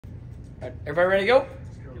Right, everybody ready to go?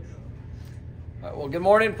 Well, good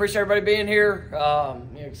morning. Appreciate everybody being here.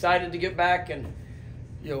 Excited to get back and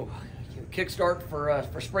kickstart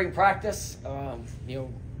for spring practice.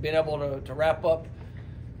 Being able to wrap up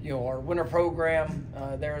our winter program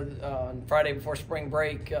there on Friday before spring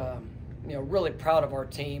break. Really proud of our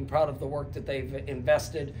team, proud of the work that they've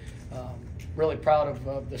invested. Really proud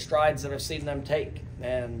of the strides that I've seen them take.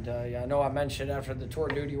 And I know I mentioned after the tour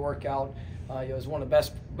duty workout, it was one of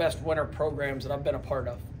the best winter programs that I've been a part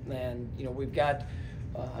of. And we've got,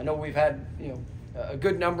 I know we've had a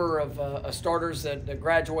good number of starters that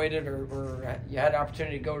graduated or you had an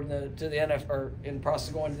opportunity to go to the NFL or in the process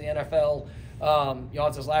of going to the NFL.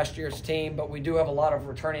 It's this last year's team, but we do have a lot of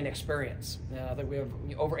returning experience. I think we have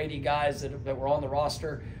over 80 guys that were on the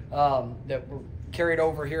roster that were carried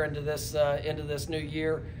over here into this new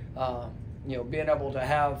year. Being able to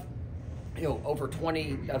have over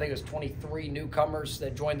 20, I think it was 23 newcomers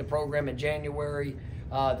that joined the program in January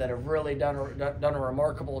that have really done a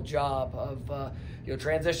remarkable job of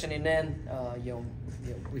transitioning in.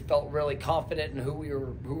 We felt really confident in who we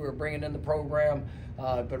were bringing in the program,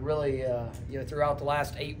 but really throughout the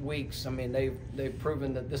last 8 weeks, I mean they've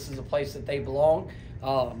proven that this is a place that they belong,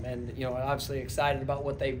 and obviously excited about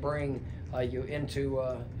what they bring into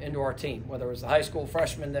our team, whether it was the high school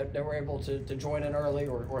freshmen that were able to join in early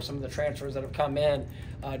or some of the transfers that have come in.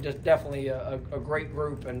 Just definitely a great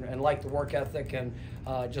group and like the work ethic and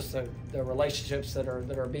just the relationships that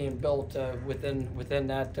are being built within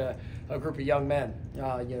that group of young men.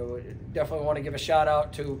 Definitely want to give a shout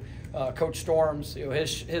out to Coach Storms,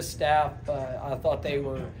 his staff. I thought they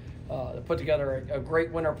were put together a great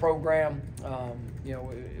winter program.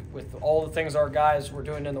 With all the things our guys were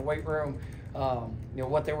doing in the weight room,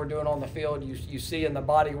 what they were doing on the field, you see in the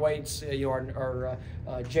body weights. Our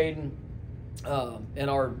Jaden and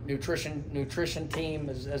our nutrition team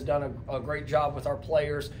has done a great job with our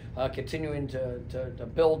players, continuing to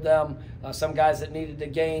build them. Some guys that needed to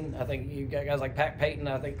gain, I think you got guys like Pat Payton,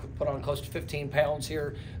 I think put on close to 15 pounds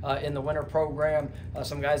here in the winter program.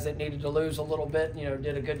 Some guys that needed to lose a little bit,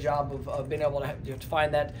 did a good job of being able to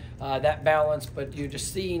find that balance. But you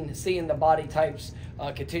just seeing the body types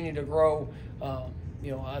continue to grow.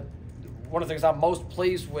 One of the things I'm most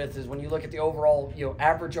pleased with is when you look at the overall,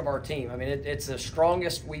 average of our team. I mean, it's the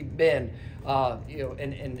strongest we've been,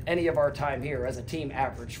 in any of our time here as a team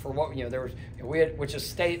average for what, there was, which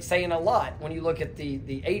is saying a lot when you look at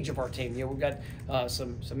the age of our team. We've got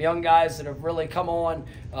some young guys that have really come on,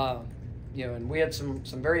 and we had some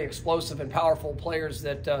very explosive and powerful players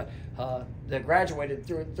that graduated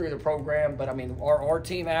through the program. But I mean, our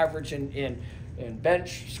team average in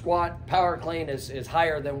bench, squat, power clean is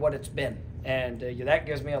higher than what it's been, and that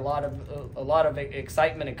gives me a lot of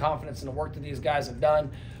excitement and confidence in the work that these guys have done.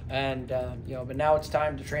 And but now it's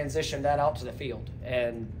time to transition that out to the field,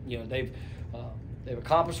 and they've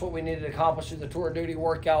accomplished what we needed to accomplish through the tour duty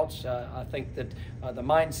workouts. I think that the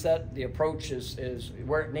mindset, the approach is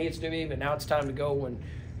where it needs to be, but now it's time to go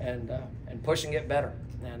and push and get better.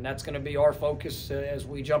 And that's going to be our focus as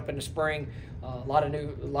we jump into spring. A lot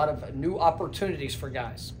of new opportunities for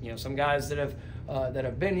guys. Some guys that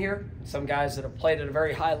have been here, some guys that have played at a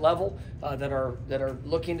very high level, that are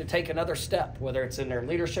looking to take another step, whether it's in their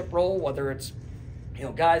leadership role, whether it's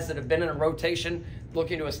guys that have been in a rotation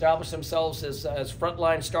looking to establish themselves as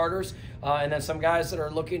frontline starters, and then some guys that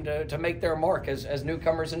are looking to make their mark as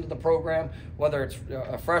newcomers into the program, whether it's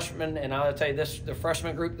a freshman. And I'll tell you this, the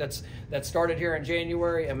freshman group that started here in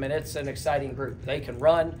January, I mean, it's an exciting group. They can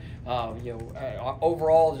run.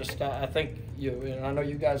 Overall, just I think and I know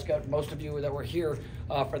you guys got most of you that were here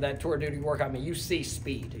for that tour duty work. I mean, you see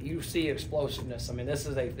speed, you see explosiveness. I mean, this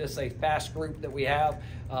is a fast group that we have.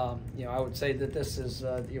 I would say that this is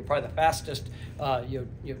probably the fastest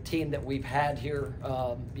team that we've had here.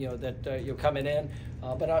 Coming in.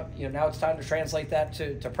 But now it's time to translate that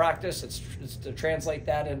to practice. It's to translate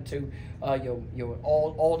that into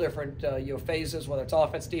all different phases, whether it's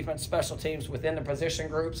offense, defense, special teams within the position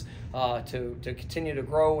groups, to continue to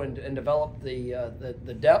grow and develop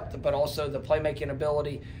the depth, but also the playmaking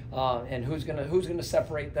ability, and who's gonna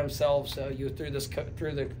separate themselves through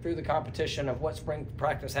the competition of what spring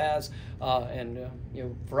practice has, and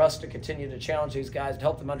for us to continue to challenge these guys to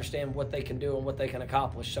help them understand what they can do and what they can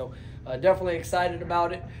accomplish. So definitely excited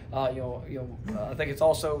about it. I think it's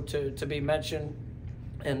also to be mentioned,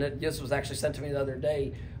 and this was actually sent to me the other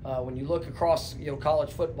day. When you look across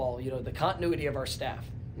college football, the continuity of our staff,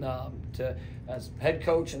 as head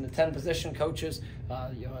coach and the 10 position coaches,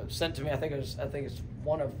 sent to me. I think it's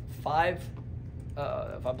one of 5.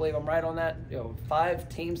 If I believe I'm right on that, 5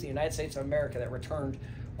 teams in the United States of America that returned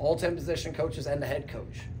all 10 position coaches and the head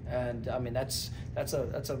coach. and I mean that's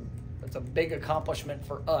a big accomplishment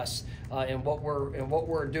for us in what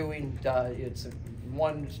we're doing. It's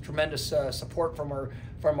one tremendous support from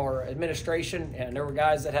our administration, and there were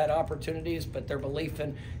guys that had opportunities, but their belief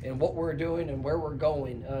in what we're doing and where we're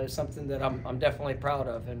going is something that I'm definitely proud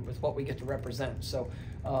of, and with what we get to represent. So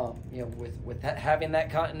with having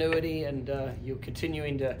that continuity and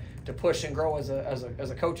continuing to push and grow as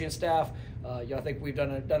a coaching staff, I think we've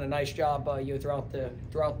done a nice job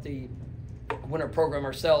throughout the winter program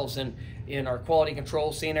ourselves in our quality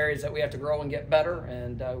control, seeing areas that we have to grow and get better,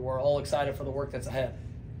 and we're all excited for the work that's ahead.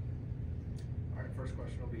 All right, first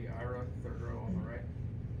question will be Ira, third row on the right.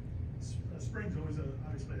 Spring's always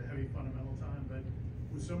obviously a heavy fundamental time, but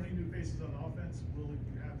with so many new faces on offense, will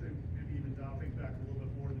you have to maybe even dial things back a little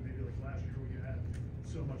bit more than maybe like last year where you had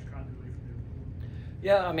so much continuity from the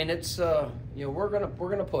Yeah, I mean it's we're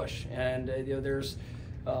gonna push, and there's.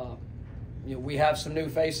 We have some new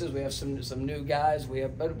faces. We have some new guys.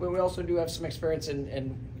 But we also do have some experience.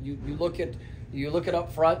 And you look at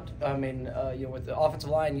up front. I mean, with the offensive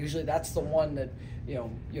line, usually that's the one that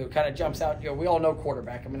kind of jumps out. We all know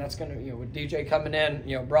quarterback. I mean, that's gonna with DJ coming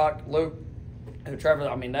in. Brock, Luke, and Trevor.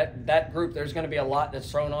 I mean that group. There's going to be a lot that's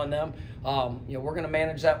thrown on them. We're going to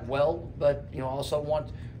manage that well, but also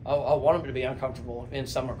I want them to be uncomfortable in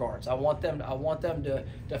some regards. I want them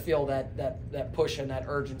to feel that push and that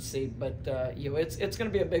urgency. But it's going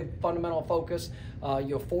to be a big fundamental focus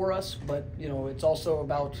for us. But it's also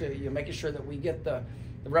about making sure that we get the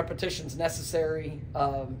repetitions necessary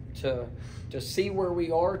to see where we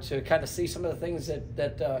are, to kind of see some of the things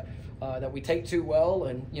that we take too well,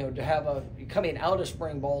 and to have a coming out of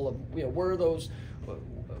spring ball of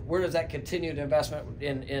where does that continued investment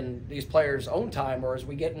in these players' own time, or as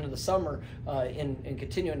we get into the summer, in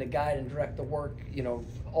continuing to guide and direct the work,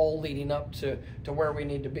 all leading up to where we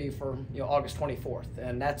need to be for August 24th,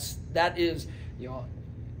 and that is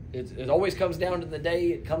it always comes down to the day.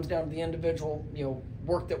 It comes down to the individual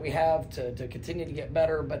work that we have to continue to get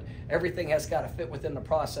better, but everything has got to fit within the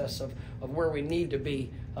process of where we need to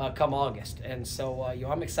be come August. And so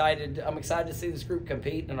I'm excited to see this group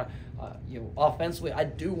compete, and offensively I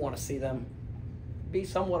do want to see them be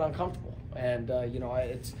somewhat uncomfortable, and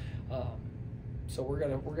it's so we're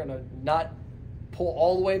gonna not pull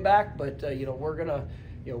all the way back, but we're gonna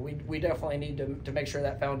we definitely need to make sure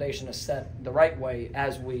that foundation is set the right way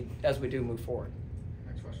as we do move forward.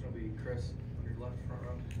 Next question will be Chris on your left front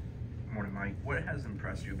row. Good morning, Mike. What has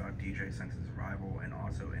impressed you about DJ since his arrival, and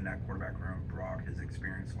also in that quarterback room, Brock, his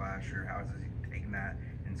experience last year? How has he taken that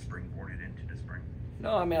and springboarded into the spring?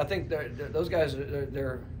 No, I mean I think those guys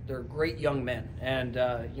they're great young men, and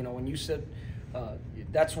when you said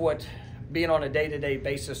that's what being on a day-to-day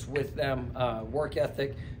basis with them, work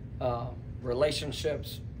ethic,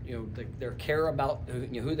 relationships, their care about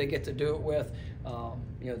who they get to do it with,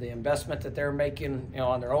 the investment that they're making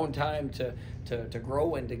on their own time to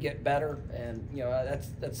grow and to get better, and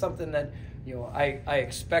that's something that I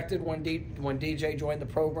expected when DJ joined the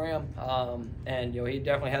program, and he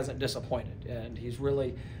definitely hasn't disappointed, and he's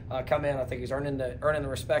really come in. I think he's earning the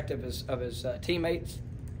respect of his teammates,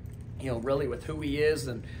 really with who he is,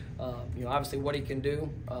 and obviously what he can do,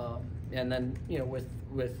 and then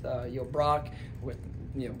with Brock, with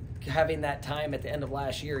having that time at the end of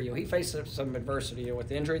last year, he faced some adversity with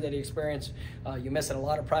the injury that he experienced. You missing a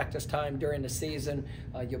lot of practice time during the season.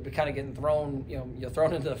 You'll be kind of getting thrown, you're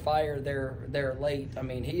thrown into the fire there late. I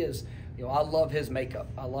mean, he is. I love his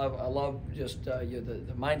makeup. I love just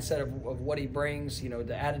the mindset of what he brings.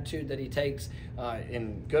 The attitude that he takes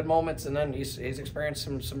in good moments, and then he's experienced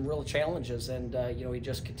some real challenges, and he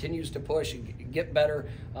just continues to push and get better.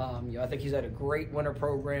 I think he's had a great winter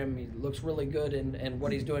program. He looks really good in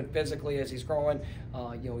what he's doing physically as he's growing.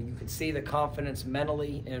 You can see the confidence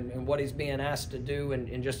mentally in what he's being asked to do,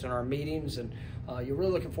 and just in our meetings, and you're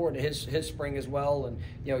really looking forward to his spring as well. And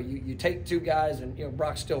you take two guys, and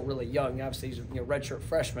Brock's still really young. Obviously, he's a redshirt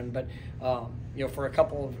freshman, but for a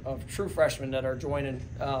couple of true freshmen that are joining,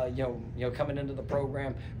 coming into the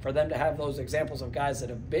program, for them to have those examples of guys that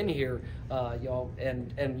have been here,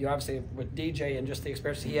 and obviously with DJ and just the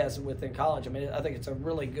experience he has within college. I mean, I think it's a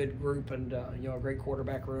really good group, and a great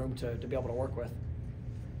quarterback room to be able to work with.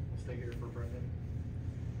 We'll stay here for Brendan.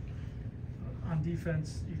 On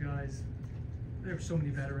defense, you guys. There were so many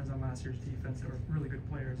veterans on last year's defense that were really good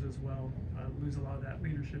players as well. Lose a lot of that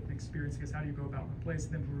leadership and experience. I guess, how do you go about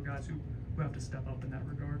replacing them for guys who have to step up in that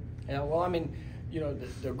regard? Yeah, well, I mean,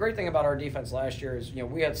 the great thing about our defense last year is,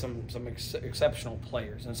 we had some exceptional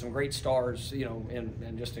players and some great stars,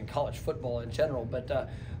 and just in college football in general. But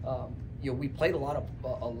we played a lot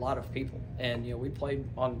of people, and we played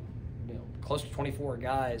on close to 24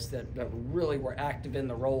 guys that really were active in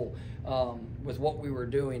the role with what we were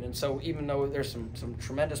doing. And so even though there's some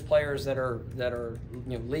tremendous players that are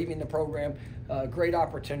leaving the program, great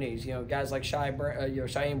opportunities. Guys like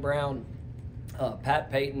Cheyenne Brown,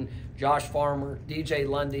 Pat Payton, Josh Farmer, DJ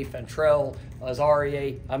Lundy, Fentrell,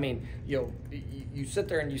 Azareye'h. I mean, you sit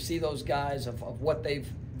there and you see those guys of what they've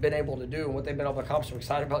been able to do and what they've been able to accomplish. I'm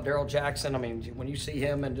excited about Daryl Jackson. I mean, when you see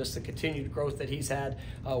him and just the continued growth that he's had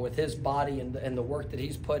with his body and the work that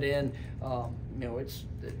he's put in,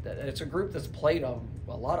 it's a group that's played a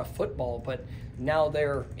lot of football, but now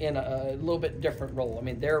they're in a little bit different role. I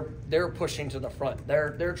mean, they're pushing to the front.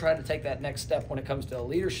 They're trying to take that next step when it comes to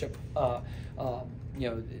leadership.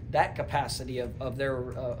 That capacity of their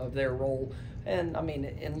role, and I mean,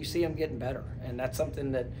 and you see them getting better, and that's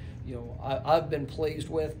something that I've been pleased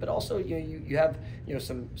with. But also, you have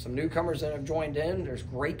some newcomers that have joined in. There's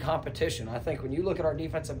great competition. I think when you look at our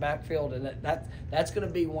defensive backfield, and that's going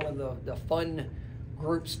to be one of the fun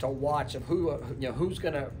groups to watch of who's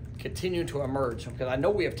going to continue to emerge, because I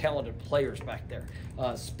know we have talented players back there,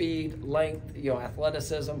 speed, length,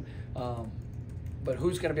 athleticism. But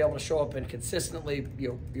who's going to be able to show up and consistently,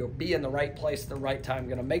 be in the right place at the right time,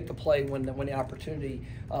 going to make the play when the opportunity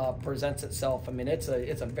presents itself. I mean, it's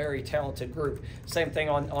a very talented group. Same thing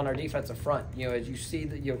on our defensive front. As you see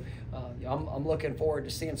that, I'm looking forward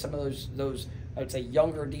to seeing some of those I would say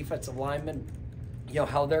younger defensive linemen.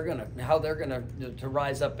 How they're gonna to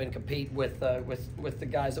rise up and compete with the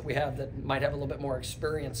guys that we have that might have a little bit more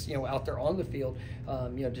experience, out there on the field.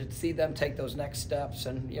 To see them take those next steps,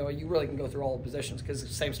 and you really can go through all the positions, because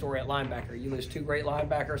it's the same story at linebacker. You lose two great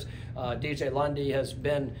linebackers. DJ Lundy has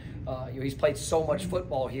been, he's played so much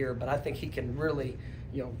football here, but I think he can really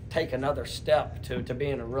take another step to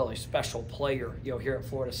being a really special player, here at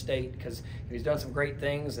Florida State, because he's done some great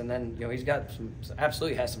things, and then he's got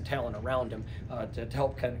absolutely has some talent around him to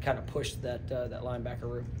help kind of push that linebacker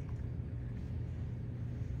room.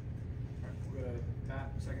 All right, we'll go to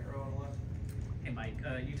Matt, second row on the left. Hey Mike,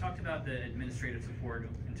 you talked about the administrative support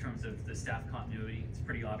in terms of the staff continuity. It's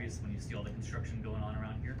pretty obvious when you see all the construction going on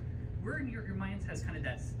around here. Where in your minds has kind of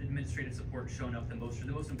that administrative support shown up the most, or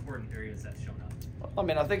the most important areas that's shown up? I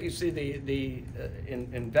mean, I think you see the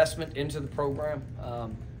investment into the program.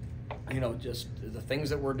 Just the things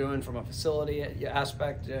that we're doing from a facility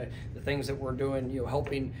aspect, the things that we're doing,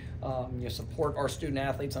 helping support our student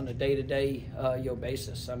athletes on a day-to-day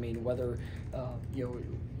basis. I mean, whether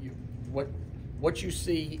what you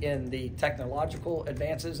see in the technological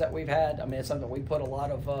advances that we've had. I mean, it's something we put a lot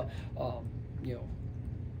of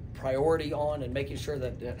priority on, and making sure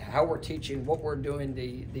that how we're teaching, what we're doing,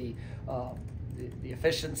 the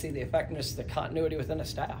efficiency, the effectiveness, the continuity within the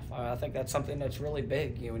staff. I think that's something that's really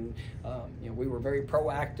big. We were very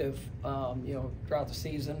proactive, throughout the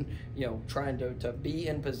season, trying to be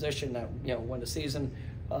in position that, when the season,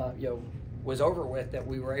 was over with, that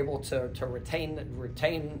we were able to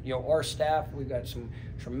retain our staff. We've got some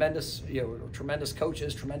tremendous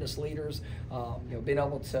coaches, tremendous leaders. Being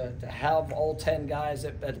able to have all 10 guys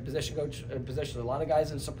at the position coach positions, a lot of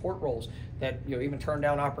guys in support roles that even turn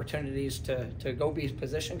down opportunities to go be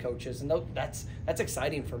position coaches, and that's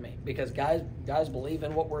exciting for me, because guys believe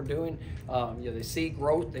in what we're doing. They see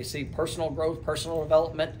growth, they see personal growth, personal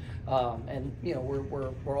development, and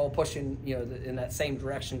we're all pushing in that same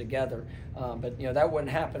direction together. But that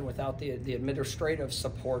wouldn't happen without the administrative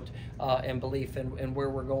support and belief in where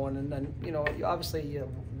we're going, and then obviously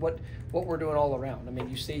what we're doing all around. I mean,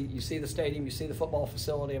 you see the stadium, you see the football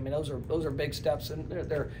facility. I mean, those are big steps, and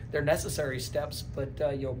they're necessary steps. But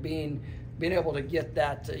being able to get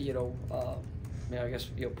that I guess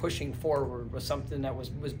pushing forward was something that was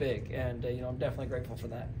big, and I'm definitely grateful for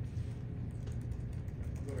that.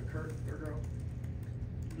 We'll go to Kurt, third row.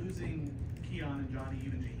 Losing Keon and Johnny,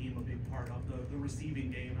 even Jaheim, a big part of the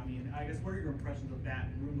receiving game. I mean, I guess what are your impressions of that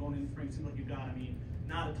room going into spring? Seems like you've got,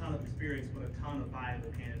 not a ton of experience, but a ton of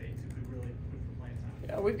viable candidates who could really push for playing time.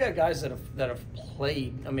 Yeah, we've got guys that have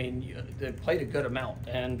played. I mean, they've played a good amount,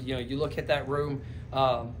 and you look at that room,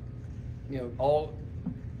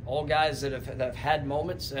 all guys that have had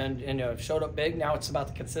moments and have showed up big. Now it's about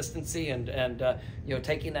the consistency and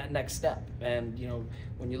taking that next step. And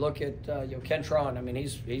when you look at Kentron, I mean,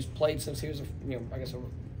 he's played since he was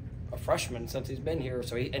a freshman, since he's been here.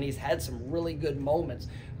 So he's had some really good moments.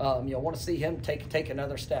 Want to see him take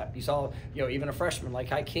another step. You saw even a freshman like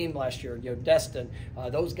Hakeem last year, Destin,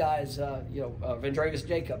 those guys, Vendravis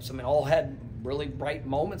Jacobs. I mean, all had really bright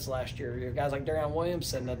moments last year. Guys like Darion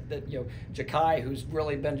Williamson, Jakai, who's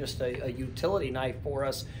really been just a utility knife for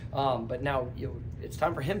us. But now it's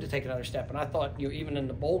time for him to take another step. And I thought, even in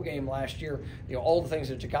the bowl game last year, all the things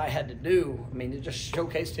that Ja'Kai had to do, I mean, it just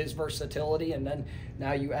showcased his versatility. And then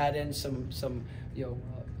now you add in some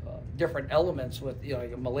different elements with,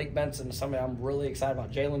 like Malik Benson, somebody I'm really excited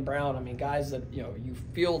about, Jaylen Brown. I mean, guys that, you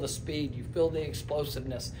feel the speed, you feel the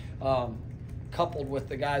explosiveness, coupled with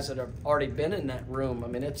the guys that have already been in that room. I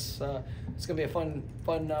mean, it's going to be a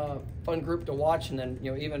fun group to watch. And then,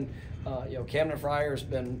 even Camden Fryer's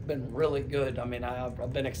been really good. I mean,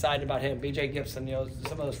 I've been excited about him. BJ Gibson,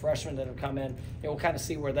 some of those freshmen that have come in, we'll kind of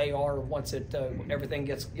see where they are once everything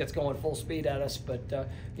gets going full speed at us. But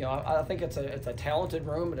I think it's a talented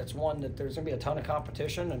room, and it's one that there's going to be a ton of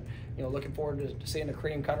competition. And looking forward to seeing the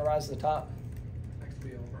cream kind of rise to the top. Next will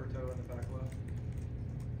be Alberto in the back left.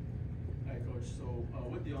 Hi, Coach. So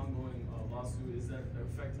with the ongoing lawsuit, is that an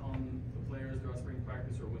effect on the players throughout spring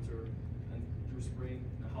practice or winter and through spring?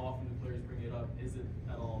 How often do players bring it up? Is it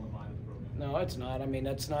at all on the mind of the program? No, it's not. I mean,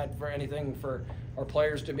 that's not for anything for our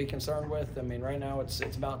players to be concerned with. I mean, right now it's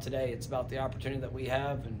about today. It's about the opportunity that we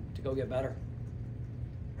have and to go get better.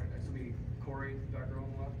 All right, next will be Corey, back row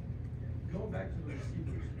on the left. Going back to the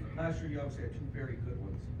receivers, last year you obviously had two very good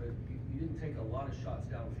ones, but you didn't take a lot of shots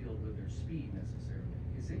downfield with their speed necessarily.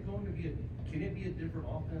 Is it going to be can it be a different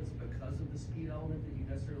offense because of the speed element that you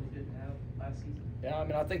necessarily didn't have last season? Yeah, I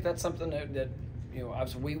mean, I think that's something that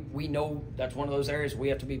obviously we know that's one of those areas we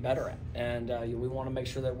have to be better at, and we want to make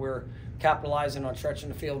sure that we're capitalizing on stretching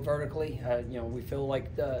the field vertically. We feel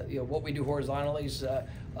like what we do horizontally is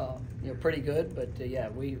pretty good, but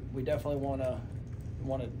we definitely want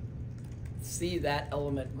to see that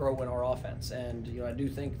element grow in our offense, and I do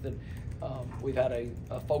think that we've had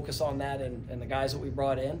a focus on that and the guys that we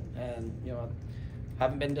brought in, and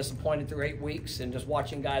haven't been disappointed through 8 weeks and just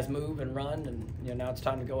watching guys move and run, and now it's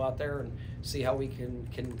time to go out there and see how we can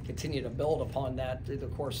continue to build upon that through the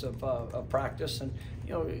course of practice. And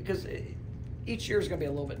because each year is going to be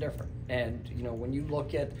a little bit different, and when you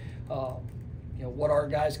look at what our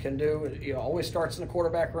guys can do, it always starts in the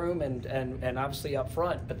quarterback room and obviously up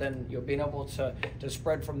front, but then being able to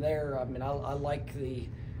spread from there. I mean, I like the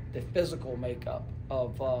physical makeup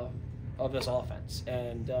of this offense,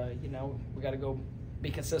 and we got to go be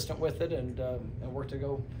consistent with it and work to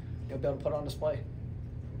go be able to put on display.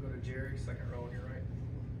 We'll go to Jerry, second row on your right.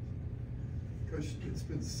 Coach, it's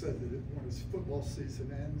been said that when his football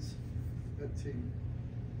season ends, that team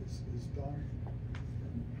is done,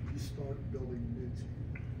 and you start building a new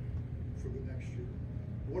team for the next year.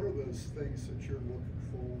 What are those things that you're looking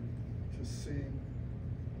forward to seeing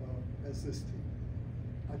as this team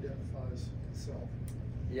identifies itself?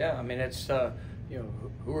 Yeah, I mean, it's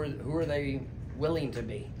who are they willing to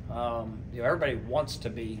be? Everybody wants to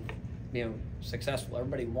be successful.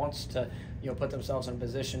 Everybody wants to put themselves in a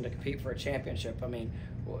position to compete for a championship. I mean,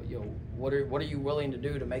 what are you willing to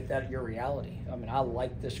do to make that your reality? I mean, I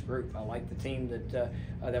like this group. I like the team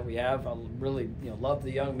that we have. I really love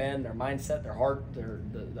the young men, their mindset, their heart,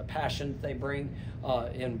 the passion that they bring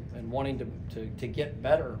in wanting to get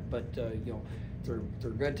better. But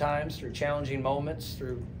through good times, through challenging moments,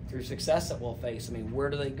 through success that we'll face. I mean, where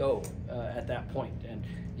do they go at that point? And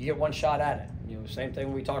you get one shot at it. Same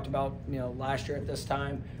thing we talked about, last year at this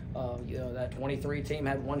time. That 23 team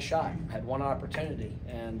had one shot, had one opportunity,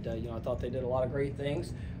 and I thought they did a lot of great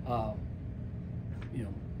things.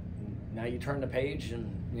 Now you turn the page,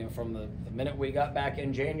 and from the minute we got back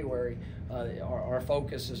in January, our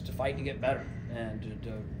focus is to fight to get better and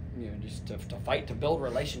just to fight to build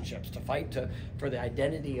relationships, to fight for the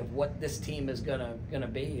identity of what this team is gonna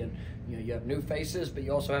be. And you have new faces, but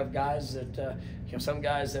you also have guys that some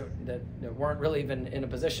guys that weren't really even in a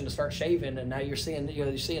position to start shaving, and now you're seeing the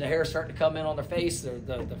hair starting to come in on their face.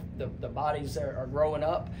 The bodies are growing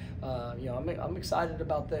up. I'm excited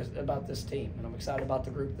about this team, and I'm excited about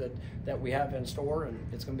the group that we have in store, and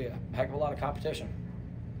it's going to be a heck of a lot of competition.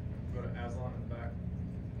 Go to Aslan in the back.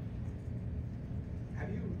 Have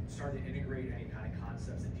you started to integrate any kind of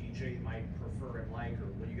concepts that DJ might prefer and like, or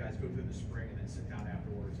will you guys go through the spring and then sit down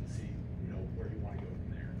afterwards and see where you want to go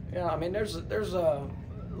from there? Yeah, I mean, there's a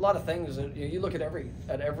lot of things that you look at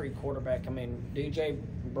every quarterback. I mean, DJ,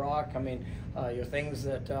 Brock. I mean, things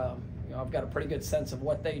that I've got a pretty good sense of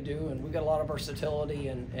what they do, and we've got a lot of versatility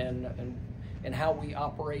and how we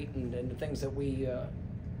operate and the things that we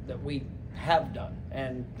have done,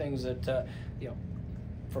 and things that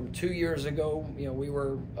from 2 years ago, we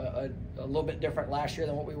were a little bit different last year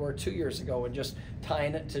than what we were 2 years ago, and just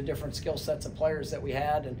tying it to different skill sets of players that we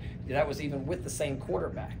had, and that was even with the same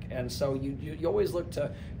quarterback. And so you always look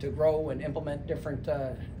to grow and implement different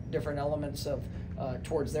elements of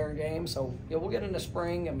towards their game. So we'll get into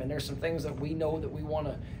spring. I mean, there's some things that we know that we want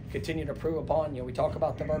to continue to improve upon. We talk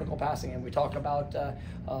about the vertical passing, and we talk about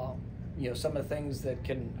some of the things that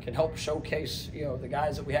can help showcase the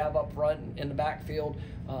guys that we have up front in the backfield.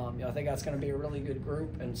 I think that's going to be a really good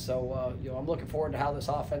group, and so I'm looking forward to how this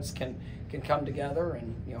offense can come together.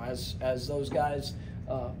 And as those guys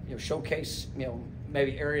showcase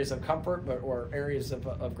maybe areas of comfort, or areas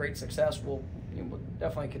of great success, we'll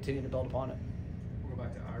definitely continue to build upon it. We'll go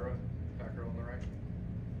back to Ira, back row on the right.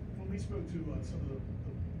 When we spoke to some of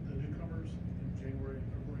the newcomers in January and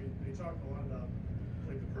February, they talked a lot about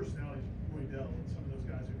like the personalities of Roy Dell and some of those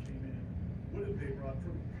guys who came in. What did they brought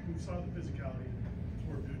from? We saw the physicality and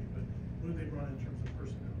toward duty, but what did they brought in terms of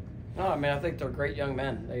personality? No, I mean, I think they're great young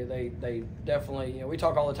men. They definitely, we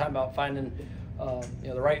talk all the time about finding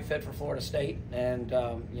the right fit for Florida State, and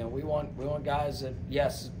we want guys that,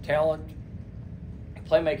 yes, talent,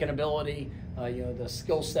 playmaking ability, the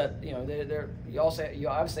skill set. You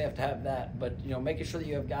obviously have to have that, but making sure that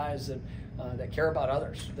you have guys that care about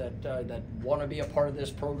others, that want to be a part of this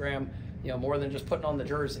program. More than just putting on the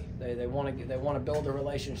jersey. They want to build the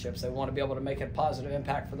relationships. They want to be able to make a positive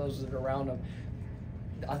impact for those that are around them.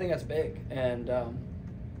 I think that's big, and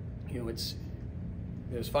it's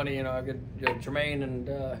funny. I get Jermaine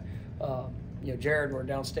and Jared were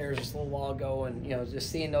downstairs just a little while ago, and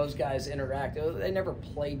just seeing those guys interact. They never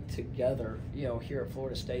played together, here at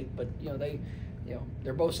Florida State, but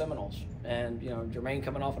they're both Seminoles, and Jermaine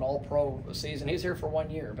coming off an All-Pro season. He's here for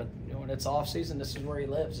 1 year, but when it's off season, this is where he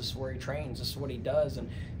lives. This is where he trains. This is what he does, and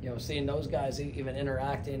seeing those guys even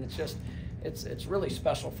interacting, it's really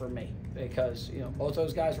special for me, because both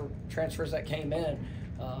those guys were transfers that came in,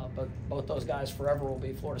 but both those guys forever will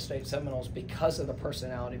be Florida State Seminoles because of the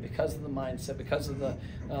personality, because of the mindset, because of the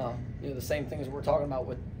the same things we're talking about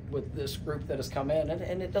with this group that has come in,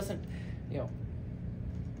 and it doesn't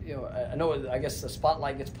I know, I guess the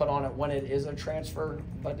spotlight gets put on it when it is a transfer,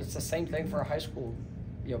 but it's the same thing for a high school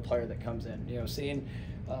player that comes in.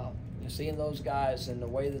 Seeing those guys and the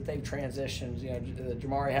way that they've transitioned, the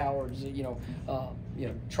Jamari Howards,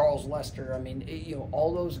 Charles Lester. I mean,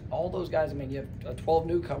 all those guys. I mean, you have 12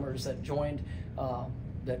 newcomers that joined,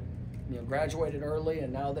 that graduated early,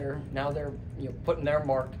 and now they're putting their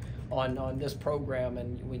mark on this program.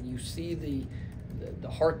 And when you see the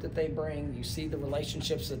heart that they bring, you see the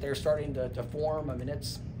relationships that they're starting to form. I mean,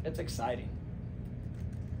 it's exciting.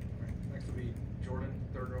 Next will be Jordan,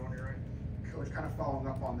 third row on your right. Coach, kind of following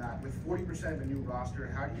up on that, with 40% of a new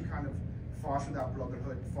roster, how do you kind of foster that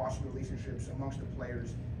brotherhood, foster relationships amongst the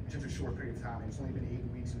players in such a short period of time? It's only been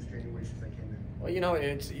 8 weeks since January since they came in. Well,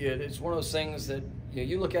 it's one of those things that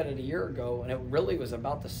you look at it a year ago, and it really was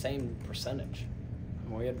about the same percentage.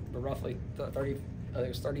 We had roughly 30, I think it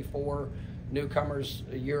was 34 newcomers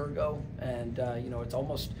a year ago, and it's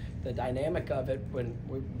almost the dynamic of it. When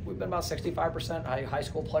we've been about 65% high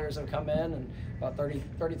school players have come in, and about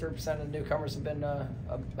 33% of the newcomers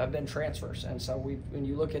have been transfers. And so when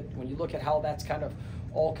you look at how that's kind of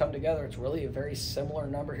all come together, it's really a very similar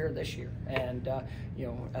number here this year. And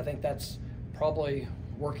I think that's probably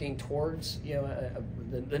working towards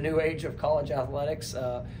the new age of college athletics,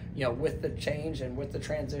 with the change and with the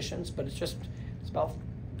transitions. But it's about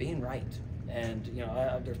being right. And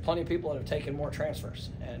there's plenty of people that have taken more transfers,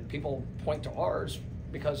 and people point to ours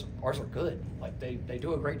because ours are good. Like they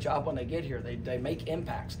do a great job when they get here. They make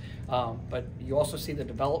impacts. But you also see the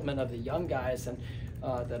development of the young guys and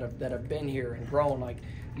that have been here and grown. Like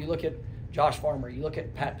you look at Josh Farmer, you look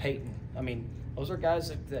at Pat Payton. I mean, those are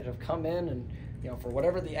guys that have come in, and for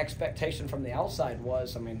whatever the expectation from the outside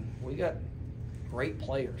was, I mean, we got great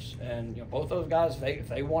players, and both those guys, if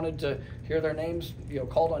they wanted to hear their names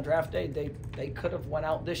called on draft day, they could have went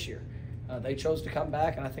out this year. They chose to come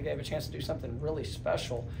back, and I think they have a chance to do something really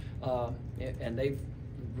special. And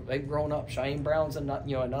they've grown up. Shaheem Brown's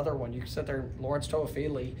another one. You can sit there, Lawrence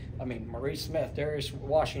Toafili, I mean, Maurice Smith, Darius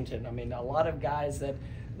Washington. I mean, a lot of guys that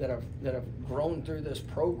have grown through this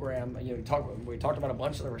program. We talked about a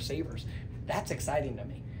bunch of the receivers. That's exciting to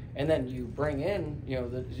me. And then you bring in,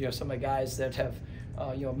 some of the guys that have,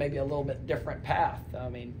 maybe a little bit different path. I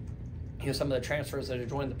mean, some of the transfers that have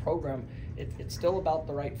joined the program. It's still about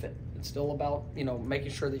the right fit. It's still about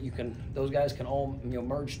making sure that those guys can all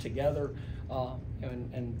merge together.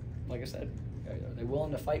 And like I said, are they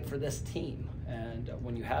willing to fight for this team? And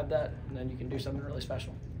when you have that, then you can do something really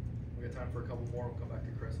special. We got time for a couple more. We'll come back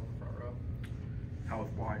to Chris on the front row.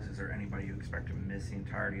 Health-wise, is there anybody you expect to miss the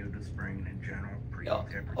entirety of the spring in general?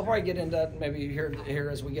 I'll probably get into that maybe here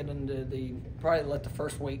as we get into probably let the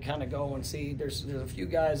first week kind of go and see. There's a few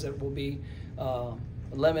guys that will be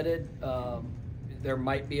limited. there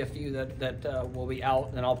might be a few that will be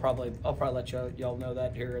out, and I'll probably let y'all know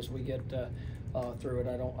that here as we get through it.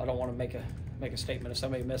 I don't want to make a statement of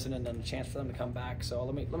somebody missing and then a chance for them to come back. So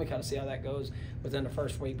let me kind of see how that goes within the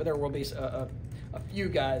first week. But there will be a few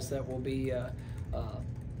guys that will be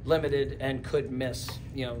limited and could miss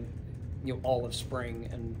all of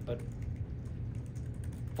spring, but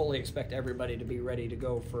fully expect everybody to be ready to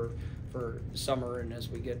go for summer and as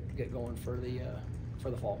we get going for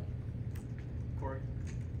the fall. Corey?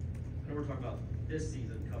 I know we're talking about this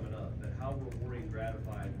season coming up, but how rewarding,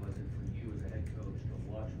 gratifying was it for you as a head coach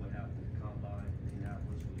to watch what happened at the Combine in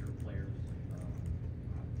Indianapolis with your players?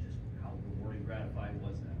 Just how rewarding, gratifying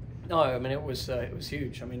was that? No, I mean it was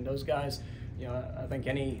huge. I mean those guys, I think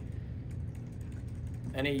any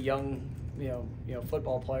young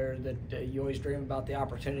football player that you always dream about the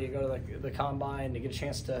opportunity to go to the Combine, to get a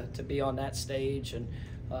chance to be on that stage and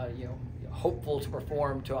hopeful to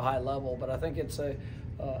perform to a high level. But I think it's a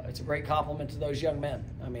great compliment to those young men.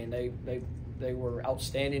 I mean they were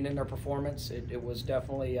outstanding in their performance. It was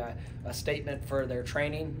definitely a statement for their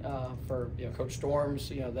training, for Coach Storms,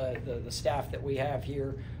 the staff that we have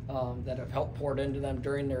here that have helped poured into them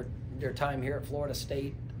during their time here at Florida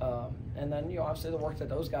State. And then obviously the work that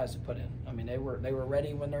those guys have put in. I mean they were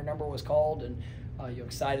ready when their number was called, and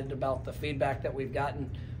excited about the feedback that we've gotten.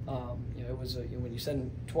 It was when you send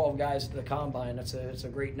 12 guys to the Combine, it's a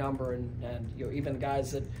great number, and even the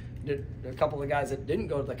guys that did, a couple of the guys that didn't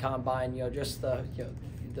go to the Combine, just the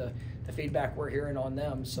feedback we're hearing on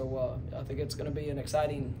them. So I think it's going to be an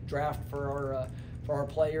exciting draft for our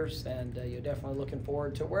players, and you're definitely looking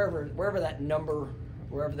forward to wherever that number,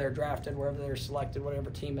 wherever they're drafted, wherever they're selected, whatever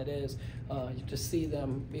team it is, to see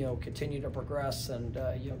them, continue to progress and,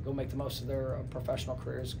 go make the most of their professional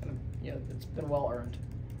careers. It's been well earned.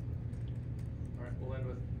 All right, we'll end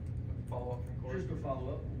with a follow-up from Corey. Just a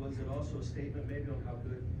follow-up, was it also a statement maybe on how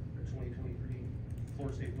good the 2023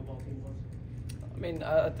 Florida State football team was? I mean,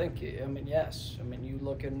 I think, yes. I mean, you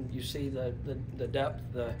look and you see the depth,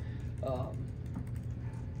 the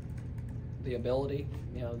ability.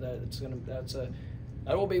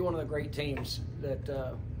 That will be one of the great teams that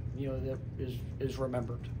that is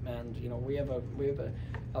remembered. And we have a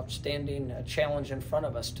outstanding challenge in front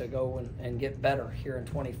of us to go and get better here in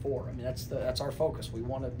 24. I mean that's our focus. We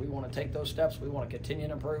want to take those steps. We want to continue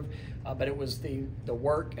to improve. But it was the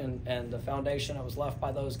work and the foundation that was left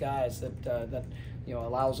by those guys that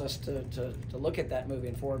allows us to look at that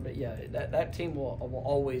moving forward. But yeah, that team will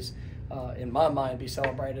always, in my mind, be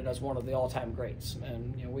celebrated as one of the all-time greats.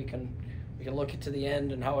 And we can look to the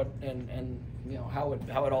end and how it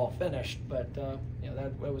all finished. But that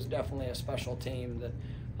it was definitely a special team that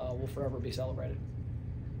will forever be celebrated.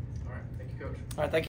 All right, thank you, Coach. All right, thank you.